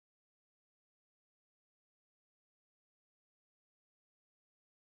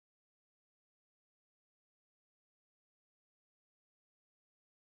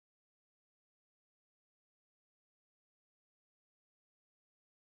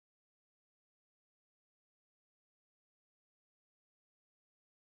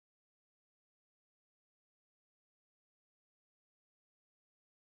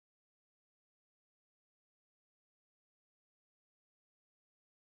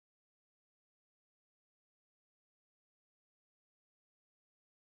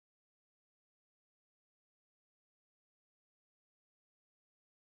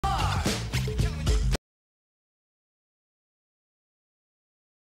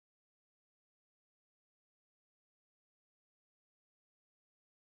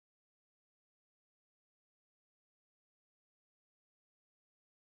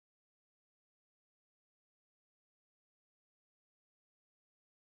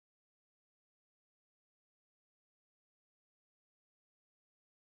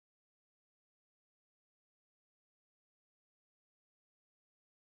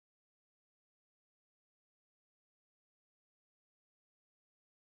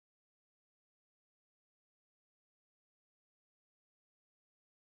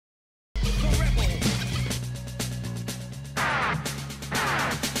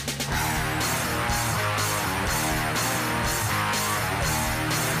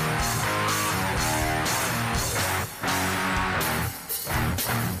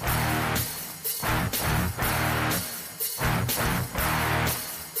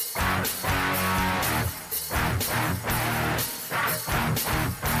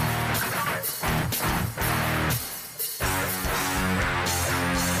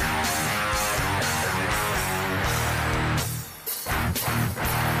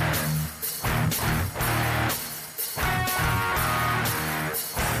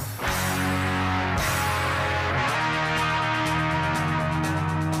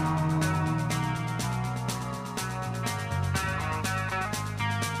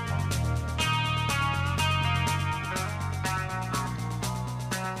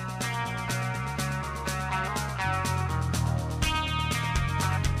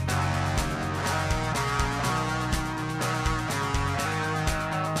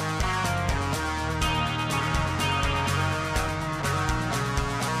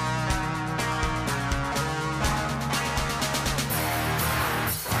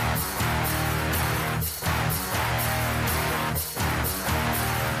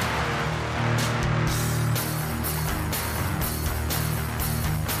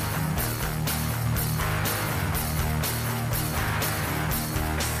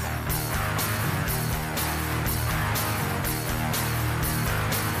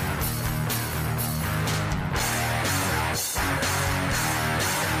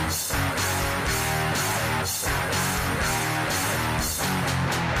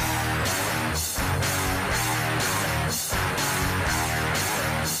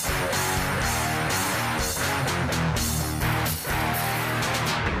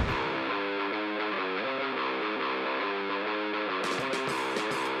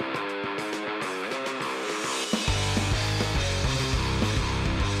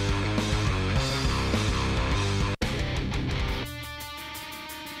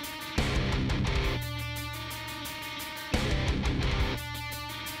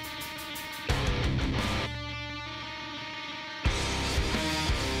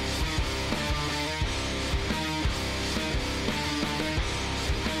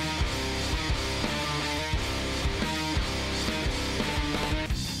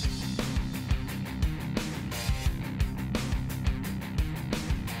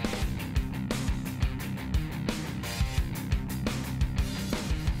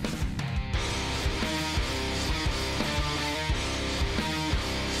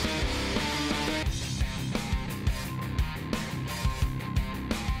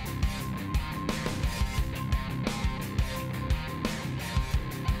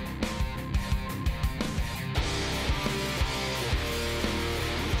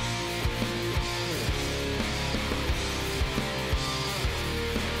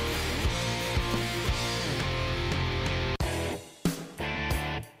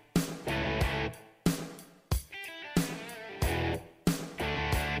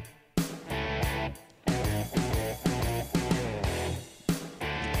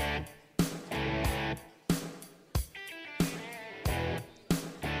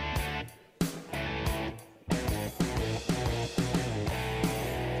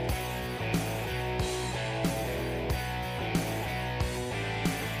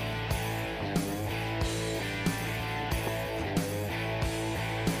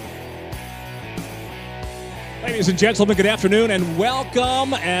Ladies and gentlemen, good afternoon and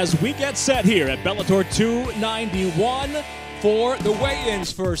welcome as we get set here at Bellator 291 for the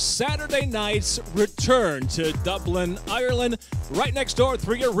weigh-ins for Saturday night's return to Dublin, Ireland, right next door,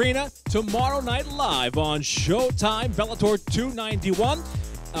 3 Arena, tomorrow night live on Showtime. Bellator 291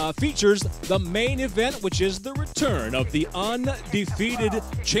 features the main event, which is the return of the undefeated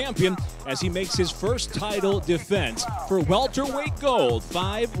champion as he makes his first title defense. For welterweight gold,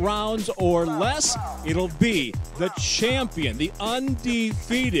 5 rounds or less, it'll be the champion, the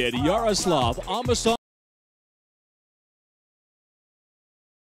undefeated Yaroslav Amosov.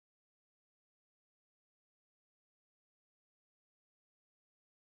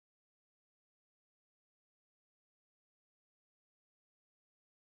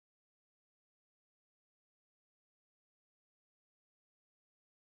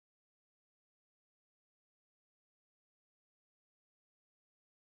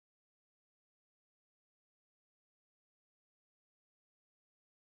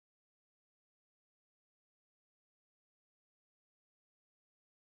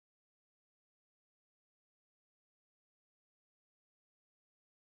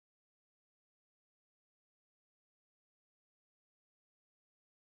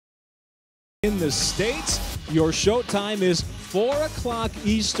 In the States, your showtime is 4 o'clock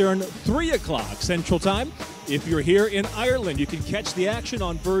Eastern, 3 o'clock Central Time. If you're here in Ireland, you can catch the action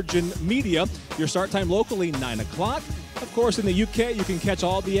on Virgin Media. Your start time locally, 9 o'clock. Of course, in the UK, you can catch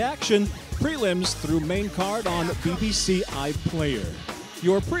all the action, prelims through main card on BBC iPlayer.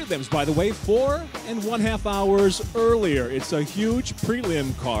 Your prelims, by the way, 4.5 hours earlier. It's a huge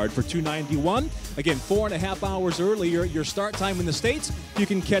prelim card for 291. Again, 4.5 hours earlier, your start time in the States. You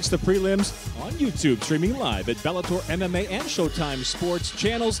can catch the prelims on YouTube, streaming live at Bellator MMA and Showtime Sports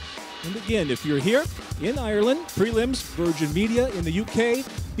channels. And again, if you're here in Ireland, prelims, Virgin Media. In the UK,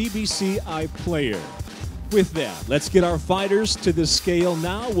 BBC iPlayer. With that, let's get our fighters to the scale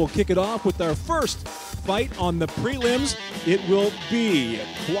now. We'll kick it off with our first fight on the prelims. It will be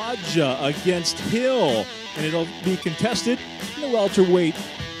Khwaja against Hill, and it'll be contested in the welterweight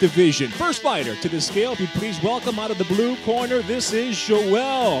division. First fighter to the scale, if you please welcome out of the blue corner, this is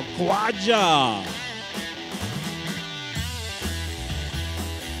Joel Khwaja.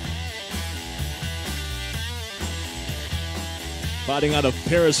 Fighting out of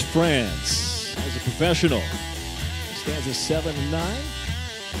Paris, France. As a professional, he stands at 7'9".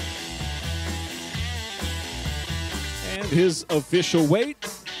 And his official weight,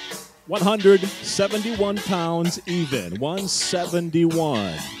 171 pounds even,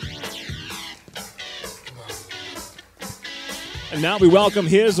 171. And now we welcome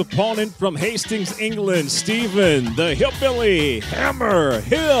his opponent from Hastings, England, Stephen, the Hillbilly Hammer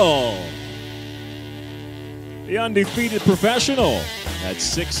Hill. The undefeated professional at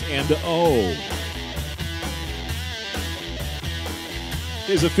 6-0.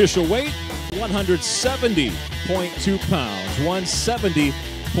 His official weight, 170.2 pounds,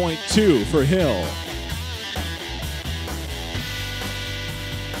 170.2 for Hill.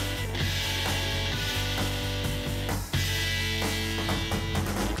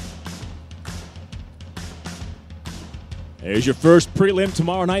 There's your first prelim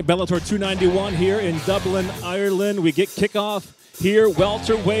tomorrow night, Bellator 291 here in Dublin, Ireland. We get kickoff here,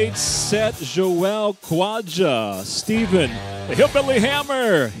 welterweight set, Joel Khwaja, Stephen, the Hillbilly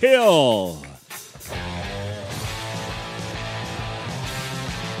Hammer Hill.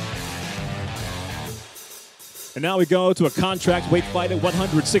 And now we go to a contract weight fight at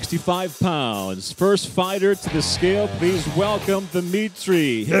 165 pounds. First fighter to the scale, please welcome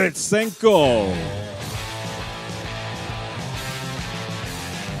Dmitry Hiritsenko.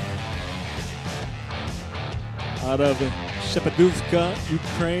 Out of Shepardovka,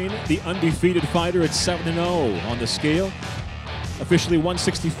 Ukraine, the undefeated fighter at 7-0 on the scale. Officially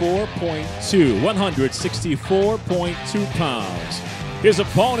 164.2 pounds. His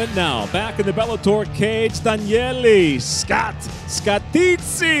opponent now, back in the Bellator cage, Daniele Scatizzi.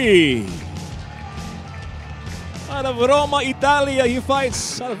 Out of Roma, Italia, he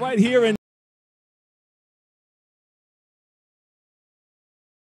fights out of right here in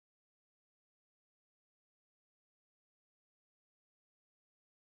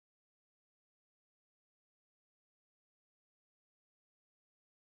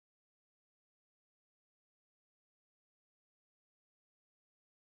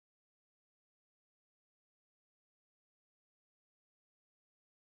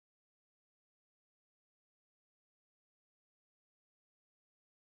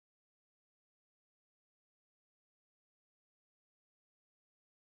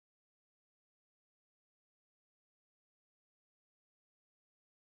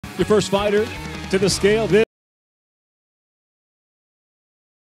your first fighter to the scale.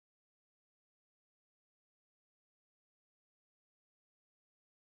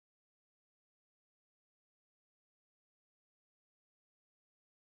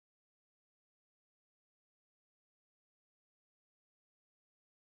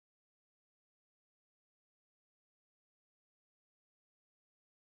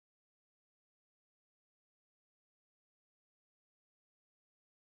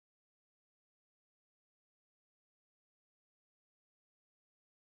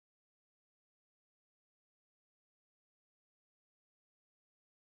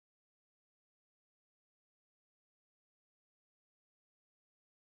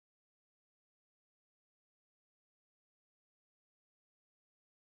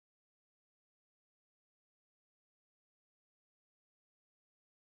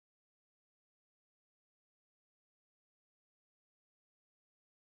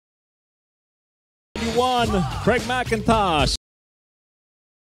 Round one, Craig McIntosh.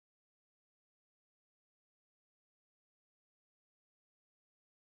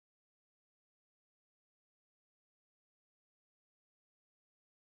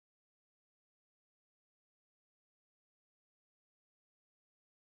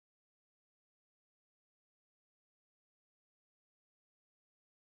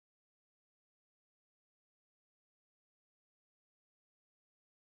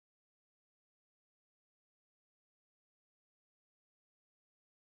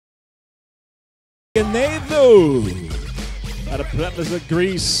 Nevu out of Pleasure,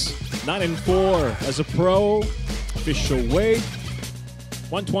 Greece, 9-4 as a pro. Official weight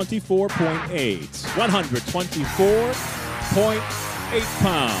 124.8, 124.8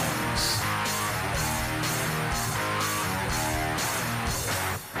 pounds.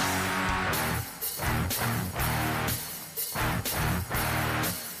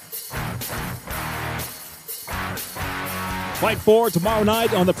 Fight for tomorrow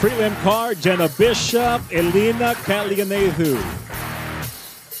night on the prelim card, Jenna Bishop, Elena Kalianehu.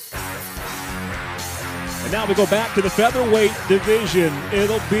 And now we go back to the featherweight division.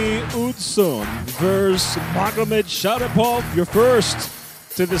 It'll be Udson versus Magomed Sharipov. Your first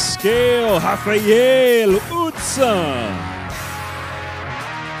to the scale, Rafael Udson.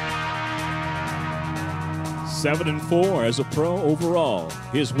 7-4 as a pro overall.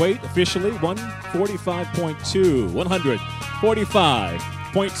 His weight officially 145.2,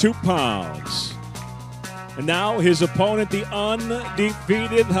 145.2 pounds. And now his opponent, the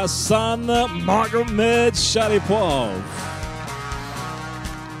undefeated Hassan Magomed Sharipov.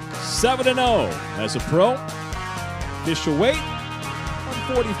 7-0 as a pro. Official weight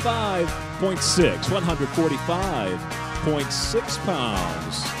 145.6, 145.6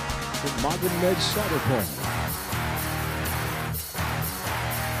 pounds with Magomed Sharipov.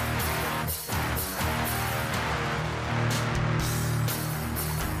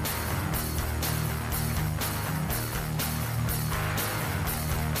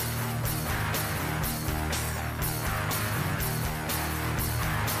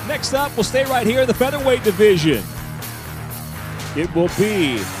 Next up, we'll stay right here in the featherweight division. It will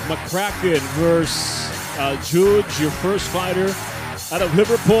be McCracken versus Jude, your first fighter out of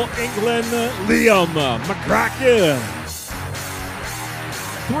Liverpool, England, Liam McCracken.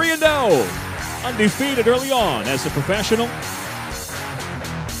 3-0, undefeated early on as a professional.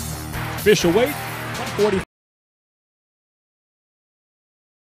 Official weight 140.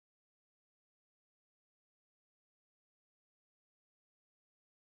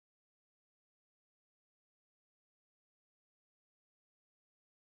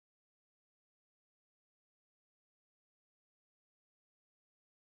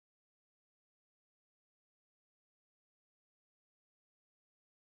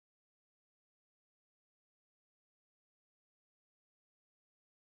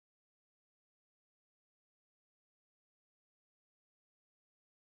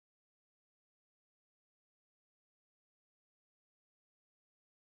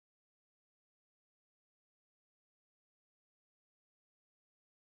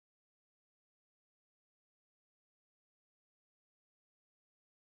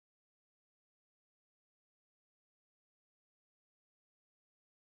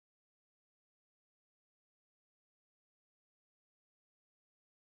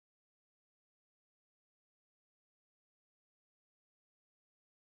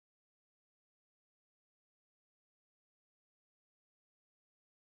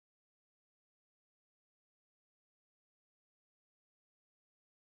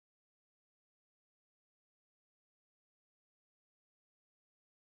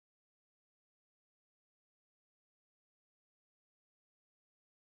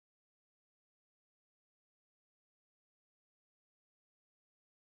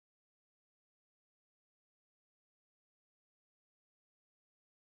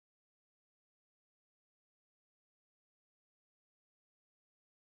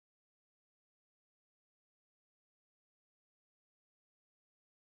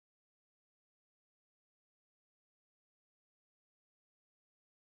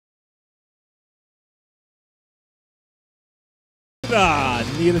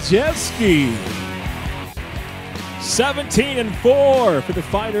 Nielczewski. 17-4 for the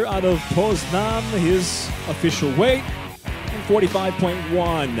fighter out of Poznan. His official weight 145.1,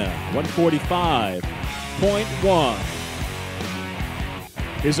 145.1.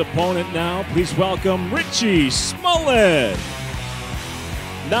 His opponent now, please welcome Richie Smullen.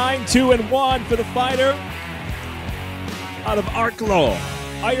 9-2-1 for the fighter out of Arklow,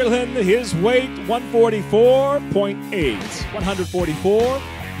 Ireland. His weight 144.8,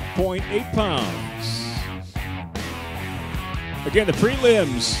 144.8 pounds. Again, the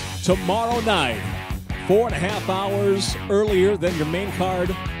prelims tomorrow night, 4.5 hours earlier than your main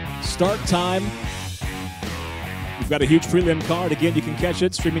card start time. We've got a huge prelim card. Again, you can catch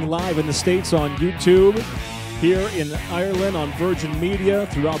it streaming live in the States on YouTube, here in Ireland on Virgin Media,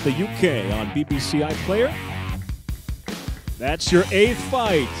 throughout the UK on BBC iPlayer. That's your 8th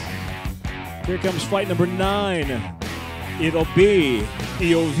fight. Here comes fight number 9. It'll be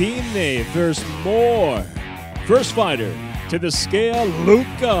Iovine versus Moore. First fighter to the scale,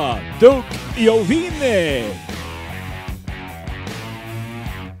 Luca Duke Iovine.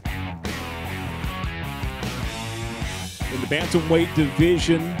 In the bantamweight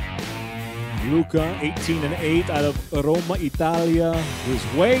division, Luca, 18-8 out of Roma, Italia. His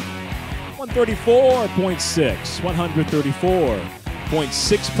weight, 134.6,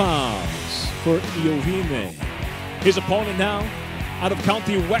 134.6 pounds for Iovine. His opponent now, out of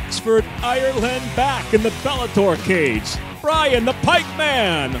County Wexford, Ireland, back in the Bellator cage, Brian the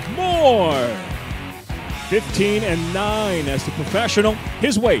Pikeman Moore. 15-9 as the professional.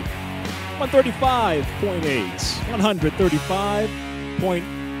 His weight, 135.8,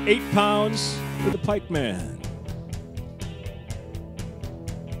 135.8 pounds for the Pikeman.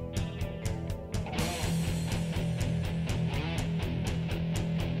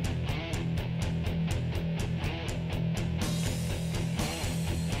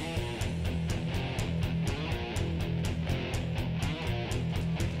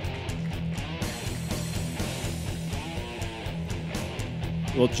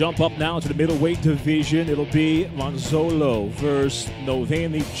 We'll jump up now to the middleweight division. It'll be Manzolo versus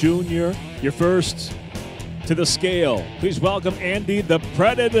Noveni Jr. Your first to the scale. Please welcome Andy the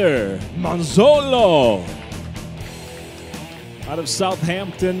Predator Manzolo. Out of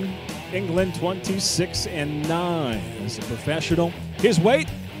Southampton, England, 26-9 as a professional. His weight,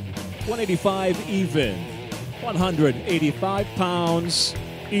 185 even. 185 pounds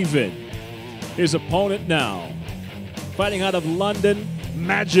even. His opponent now, fighting out of London,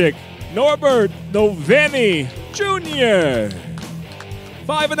 Magic Norbert Noveni Jr.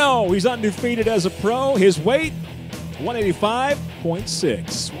 5-0. He's undefeated as a pro. His weight,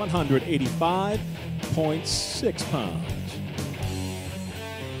 185.6. 185.6 pounds.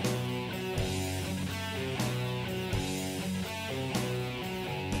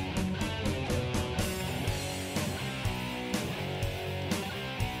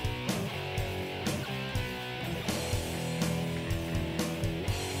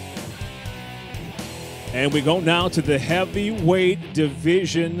 And we go now to the heavyweight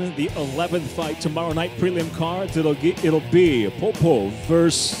division, the 11th fight tomorrow night, prelim cards. It'll be Popov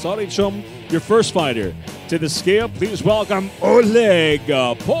versus Sarichom, your first fighter. To the scale, please welcome Oleg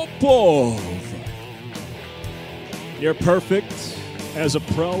Popov. You're perfect as a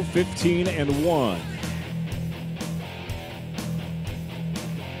pro, 15-1.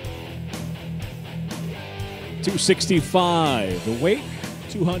 $265, the weight,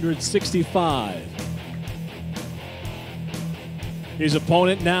 265. His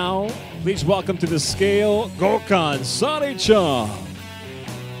opponent now, please welcome to the scale, Gokhan Sarichom.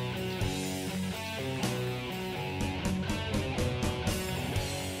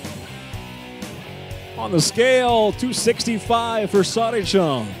 On the scale, 265 for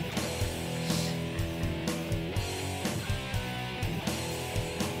Sarichom.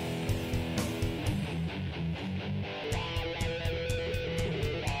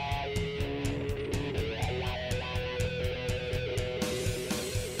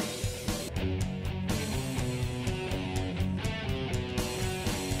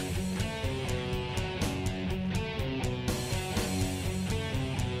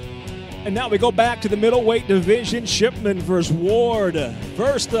 And now we go back to the middleweight division, Shipman versus Ward.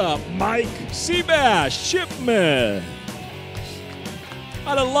 First up, Mike Seabash, Shipman.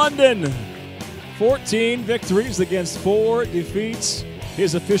 Out of London, 14 victories against 4 defeats.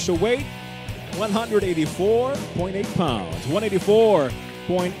 His official weight, 184.8 pounds.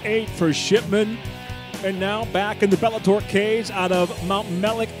 184.8 for Shipman. And now back in the Bellator cage out of Mount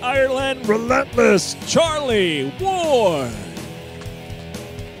Mellick, Ireland, relentless Charlie Ward.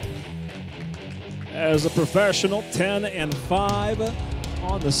 As a professional, 10-5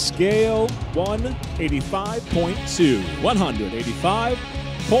 on the scale, 185.2.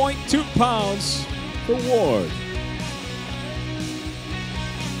 185.2 pounds for Ward.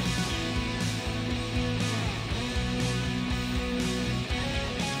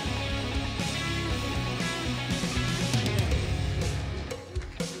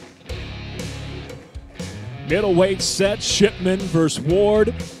 Middleweight set, Shipman versus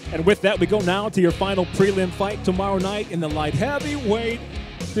Ward. And with that, we go now to your final prelim fight tomorrow night in the light heavyweight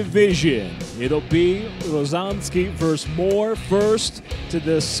division. It'll be Rozanski versus Moore. First to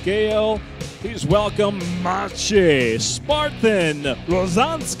the scale, please welcome Maciej Spartan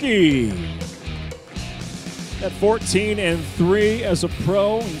Rozanski. At 14-3 as a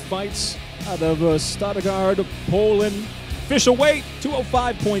pro, he fights out of Stuttgart, Poland. Official weight,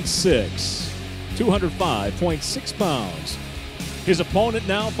 205.6, 205.6 pounds. His opponent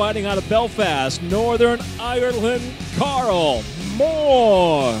now fighting out of Belfast, Northern Ireland, Carl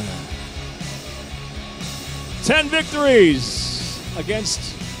Moore. 10 victories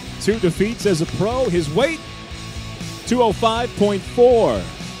against 2 defeats as a pro. His weight, 205.4,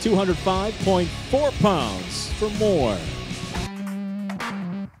 205.4 pounds for Moore.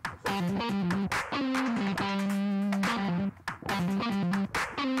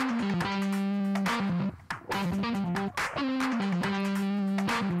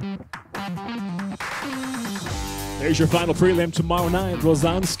 There's your final prelim tomorrow night.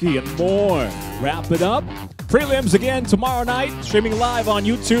 Rozanski and Moore wrap it up. Prelims again tomorrow night, streaming live on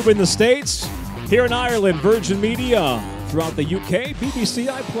YouTube in the States. Here in Ireland, Virgin Media. Throughout the UK, BBC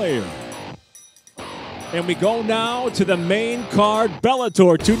iPlayer. And we go now to the main card,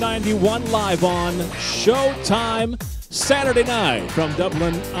 Bellator 291 live on Showtime Saturday night from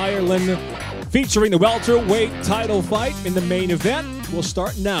Dublin, Ireland, featuring the welterweight title fight in the main event. We'll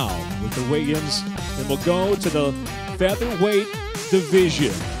start now with the weigh-ins, and we'll go to the featherweight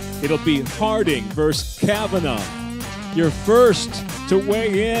division. It'll be Harding versus Kavanagh. Your first to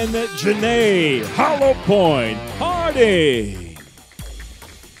weigh in, Janae Hollow Point Harding.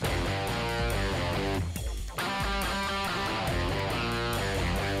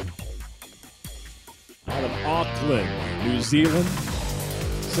 Out of Auckland, New Zealand.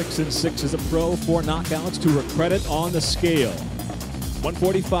 6-6 as a pro, 4 knockouts to her credit on the scale.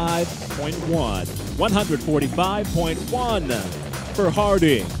 145.1, 145.1 for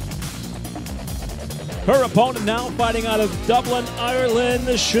Harding. Her opponent now fighting out of Dublin, Ireland,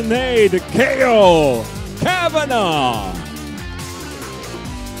 Sinead KO Kavanagh.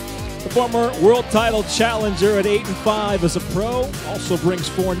 The former world title challenger at 8-5 as a pro also brings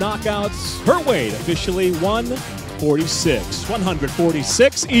 4 knockouts. Her weight officially 146.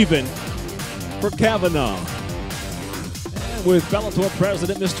 146 even for Kavanagh. And with Bellator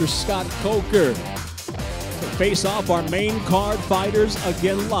president Mr. Scott Coker to face off our main card fighters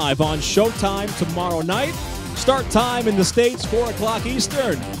again live on Showtime tomorrow night. Start time in the States, 4 o'clock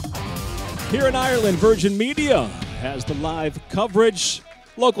Eastern. Here in Ireland, Virgin Media has the live coverage.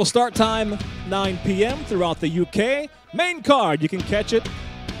 Local start time, 9 p.m. throughout the UK. Main card, you can catch it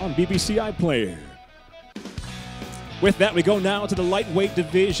on BBC iPlayer. With that, we go now to the lightweight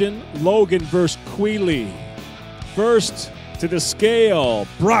division. Logan versus Queally. First to the scale,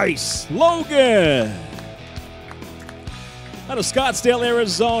 Bryce Logan. Out of Scottsdale,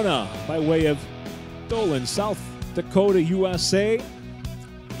 Arizona, by way of Dolan, South Dakota, USA.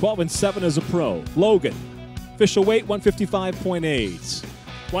 12-7 as a pro. Logan, official weight 155.8.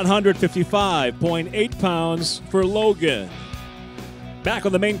 155.8 pounds for Logan. Back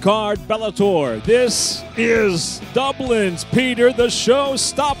on the main card, Bellator. This is Dublin's Peter the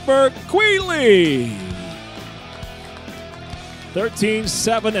Showstopper Queally.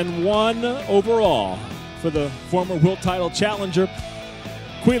 13-7-1 overall for the former world title challenger.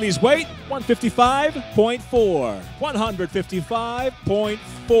 Queally's weight, 155.4.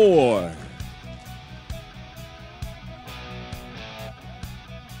 155.4.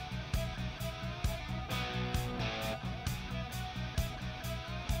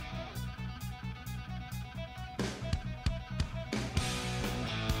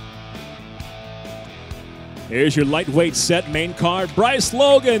 Here's your lightweight set main card. Bryce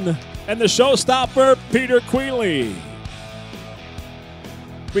Logan and the showstopper, Peter Queally.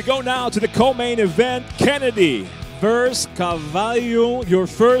 We go now to the co-main event, Kennedy versus Carvalho. Your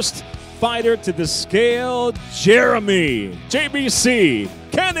first fighter to the scale, Jeremy JBC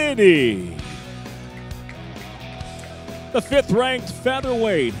Kennedy. The 5th-ranked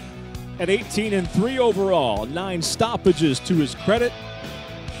featherweight at 18-3 overall. 9 stoppages to his credit.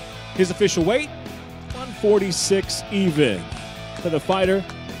 His official weight, 146 even. For the fighter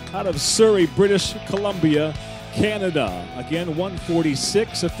out of Surrey, British Columbia, Canada. Again,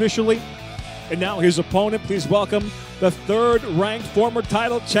 146 officially. And now his opponent, please welcome the 3rd-ranked former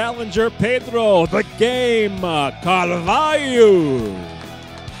title challenger, Pedro the Game Carvalho.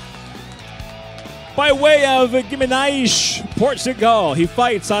 By way of Guimarães, Portugal, he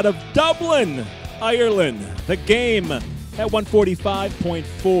fights out of Dublin, Ireland. The Game at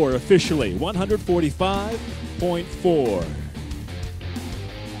 145.4 officially, 145.4.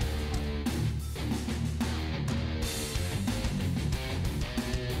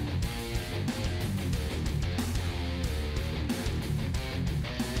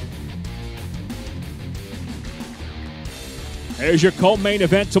 Here's your co-main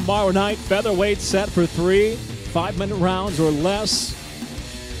event tomorrow night. Featherweight set for 3 5-minute rounds or less.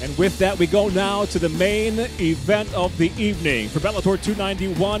 And with that, we go now to the main event of the evening. For Bellator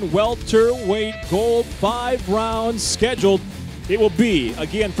 291, welterweight gold, 5 rounds scheduled. It will be,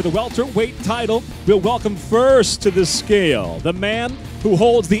 again, for the welterweight title. We'll welcome first to the scale the man who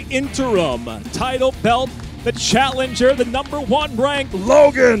holds the interim title belt, the challenger, the #1 ranked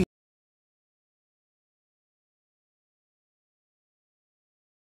Logan.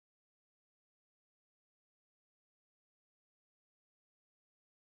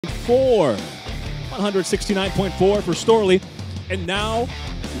 169.4 for Storley, and now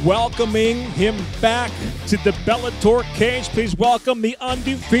welcoming him back to the Bellator cage. Please welcome the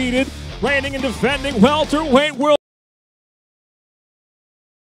undefeated, reigning and defending welterweight world.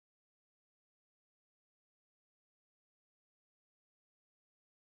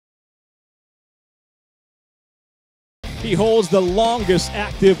 He holds the longest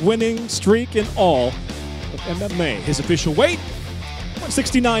active winning streak in all of MMA. His official weight,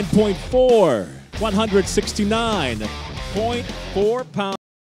 169.4, 169.4 pounds.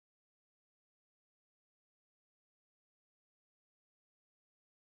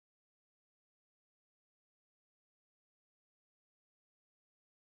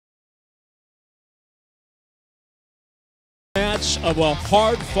 Match of a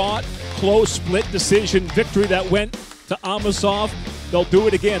hard-fought, close split decision victory that went to Amosov. They'll do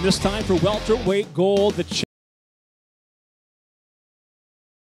it again, this time for welterweight gold. The